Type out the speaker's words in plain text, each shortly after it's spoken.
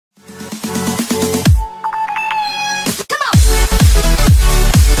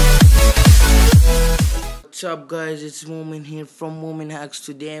What's up guys, it's Moment here from Moment Hacks.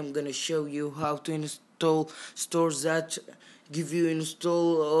 Today I'm gonna show you how to install stores that give you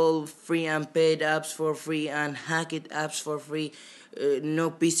install all free and paid apps for free and hack it apps for free. No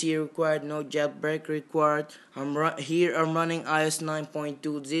PC required, no jailbreak required. I'm running iOS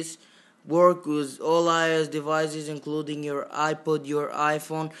 9.2. This work with all iOS devices including your iPod, your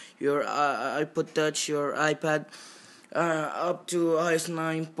iPhone, your iPod Touch, your iPad, up to iOS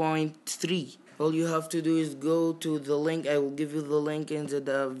 9.3. All you have to do is go to the link. I will give you the link in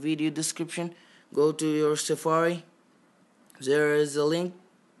the video description. Go to your Safari. There is a link.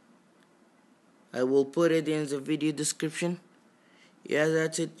 I will put it in the video description. Yeah,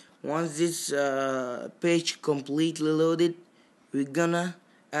 that's it. Once this page completely loaded, we're gonna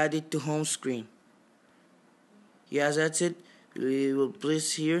add it to home screen. Yeah, that's it. We will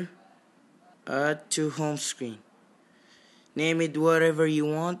place here, add to home screen. Name it whatever you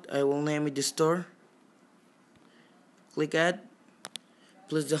want. I will name it the store. Click add.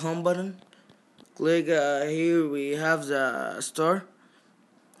 Press the home button. Click here. We have the store.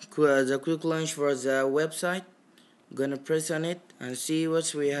 The quick launch for the website. I'm gonna press on it and see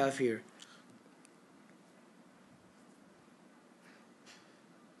what we have here.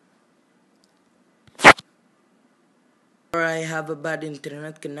 I have a bad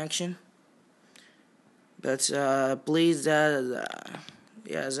internet connection. That's please yeah,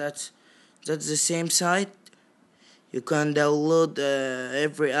 that's the same site. You can download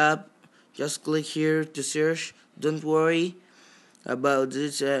every app. Just click here to search. Don't worry about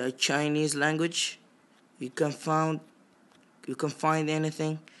this Chinese language. You can find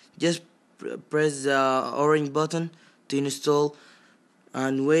anything. Just press the orange button to install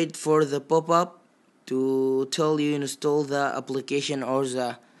and wait for the pop-up to tell you install the application or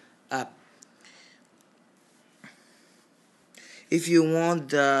the app. If you want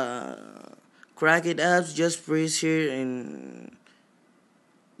the cracked apps, just press here in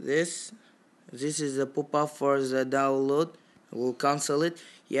this. This is the pop-up for the download. We'll cancel it.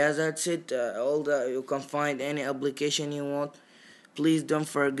 Yeah, that's it. You can find any application you want. Please don't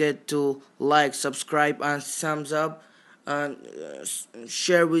forget to like, subscribe, and thumbs up, and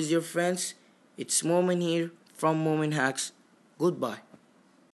share with your friends. It's Moment here from Moment Hacks. Goodbye.